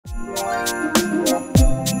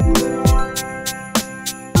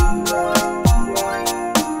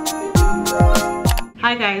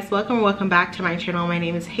welcome back to my channel. My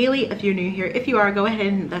name is Haley. If you're new here, if you are, go ahead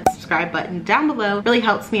and hit that subscribe button down below. It really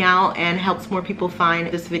helps me out and helps more people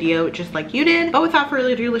find this video just like you did. But without further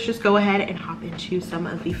ado, let's just go ahead and hop into some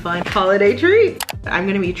of the fun holiday treats. I'm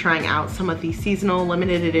going to be trying out some of the seasonal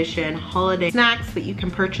limited edition holiday snacks that you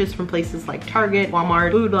can purchase from places like Target,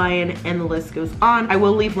 Walmart, Food Lion, and the list goes on. I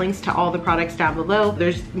will leave links to all the products down below.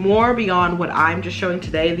 There's more beyond what I'm just showing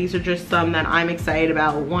today. These are just some that I'm excited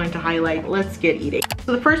about, wanting to highlight. Let's get eating.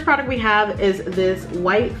 So the first product we have is this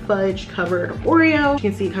white fudge covered Oreo. You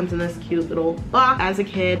can see it comes in this cute little box. As a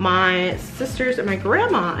kid, my sisters and my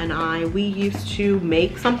grandma and I, we used to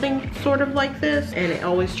make something sort of like this, and it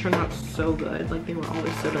always turned out so good. Like, they were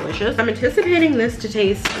always so delicious. I'm anticipating this to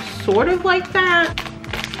taste sort of like that.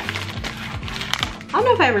 I don't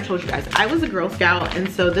know if I ever told you guys, I was a Girl Scout, and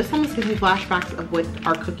so this almost gives me flashbacks of what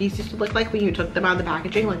our cookies used to look like when you took them out of the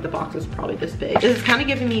packaging. Like, the box is probably this big. This is kind of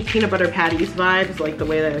giving me peanut butter patties vibes, like the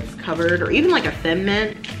way that it's covered, or even like a Thin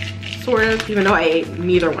Mint, sort of, even though I ate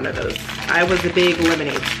neither one of those. I was a big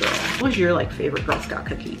lemonade girl. What was your like favorite Girl Scout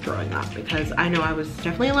cookie growing up? Because I know I was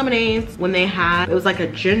definitely lemonades. When they had, it was like a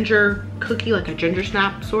ginger cookie, like a ginger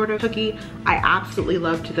snap sort of cookie. I absolutely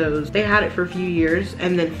loved those. They had it for a few years,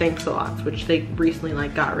 and then Thanks a Lots, which they recently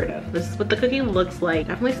like got rid of. This is what the cookie looks like.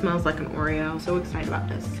 Definitely smells like an Oreo. So excited about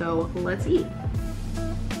this. So let's eat.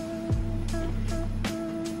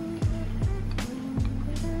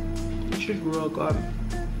 It's just real good.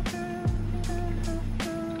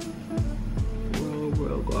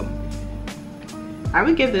 Real good. I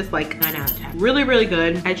would give this like 9 out of 10. Really, really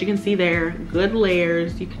good. As you can see there, good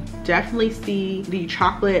layers. You can definitely see the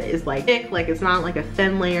chocolate is like thick, like it's not like a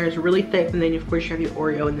thin layer, it's really thick, and then of course you have your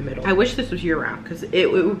Oreo in the middle. I wish this was year round because it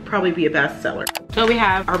would probably be a bestseller. So we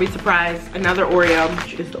have, are we surprised, another Oreo,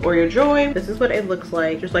 which is the Oreo Joy. This is what it looks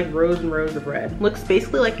like, just like rows and rows of red. Looks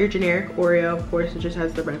basically like your generic Oreo. Of course, it just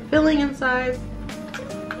has the red filling inside.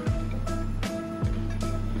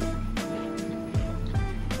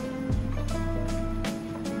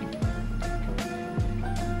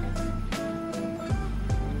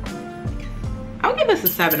 I would give this a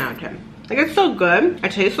 7 out of 10. Like, it's so good.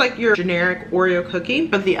 It tastes like your generic Oreo cookie,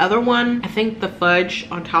 but the other one, I think the fudge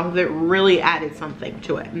on top of it really added something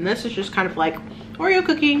to it. And this is just kind of like Oreo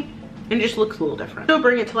cookie, and it just looks a little different. So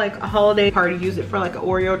bring it to like a holiday party, use it for like an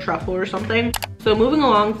Oreo truffle or something. So moving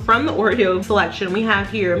along from the Oreo selection, we have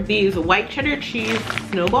here these white cheddar cheese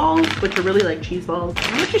snowballs, which are really like cheese balls.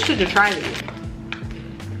 I'm interested to try these.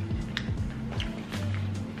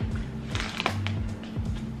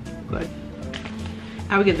 Good.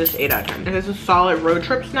 I would give this 8 out of 10. It is a solid road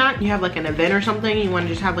trip snack. You have like an event or something, you want to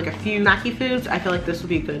just have like a few snacky foods, I feel like this would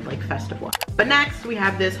be a good like festive one. But next we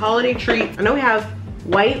have this holiday treat. I know we have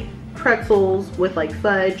white pretzels with like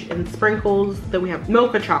fudge and sprinkles. Then we have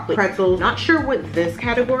mocha chocolate pretzels. Not sure what this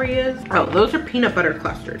category is. Oh, those are peanut butter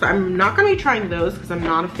clusters. I'm not gonna be trying those because I'm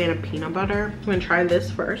not a fan of peanut butter. I'm gonna try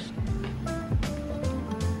this first.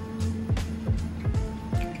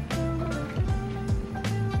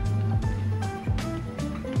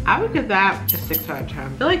 I would give that a 6 out of 10. I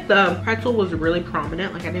feel like the pretzel was really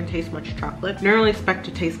prominent. Like, I didn't taste much chocolate. Didn't really expect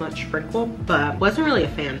to taste much sprinkle, but wasn't really a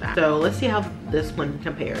fan of that. So let's see how this one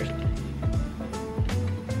compares.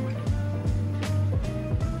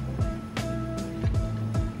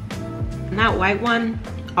 And that white one,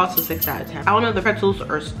 also 6 out of 10. I don't know if the pretzels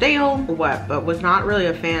are stale or what, but was not really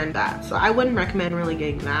a fan of that. So I wouldn't recommend really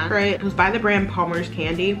getting that. Right? It was by the brand Palmer's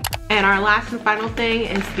Candy. And our last and final thing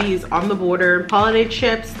is these On the Border holiday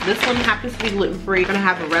chips. This one happens to be gluten-free. I'm gonna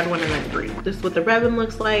have a red one and then a green one. This is what the red one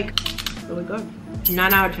looks like. Really good.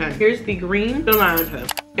 9 out of 10. Here's the green, still 9 out of 10.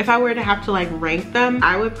 If I were to have to like rank them,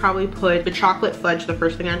 I would probably put the chocolate fudge, the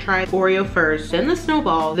first thing I tried, Oreo first, then the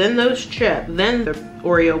snowball, then those chips, then the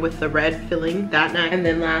Oreo with the red filling, that next, and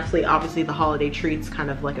then lastly, obviously the holiday treats kind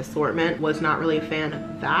of like assortment. Was not really a fan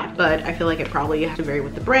of that, but I feel like it probably has to vary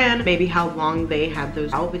with the brand, maybe how long they had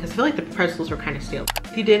those out, because I feel like the pretzels were kind of stale.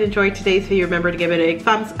 If you did enjoy today's video, remember to give it a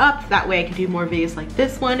thumbs up. That way I can do more videos like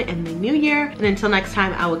this one in the new year. And until next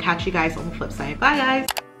time, I will catch you guys on the flip side. Bye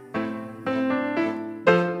guys.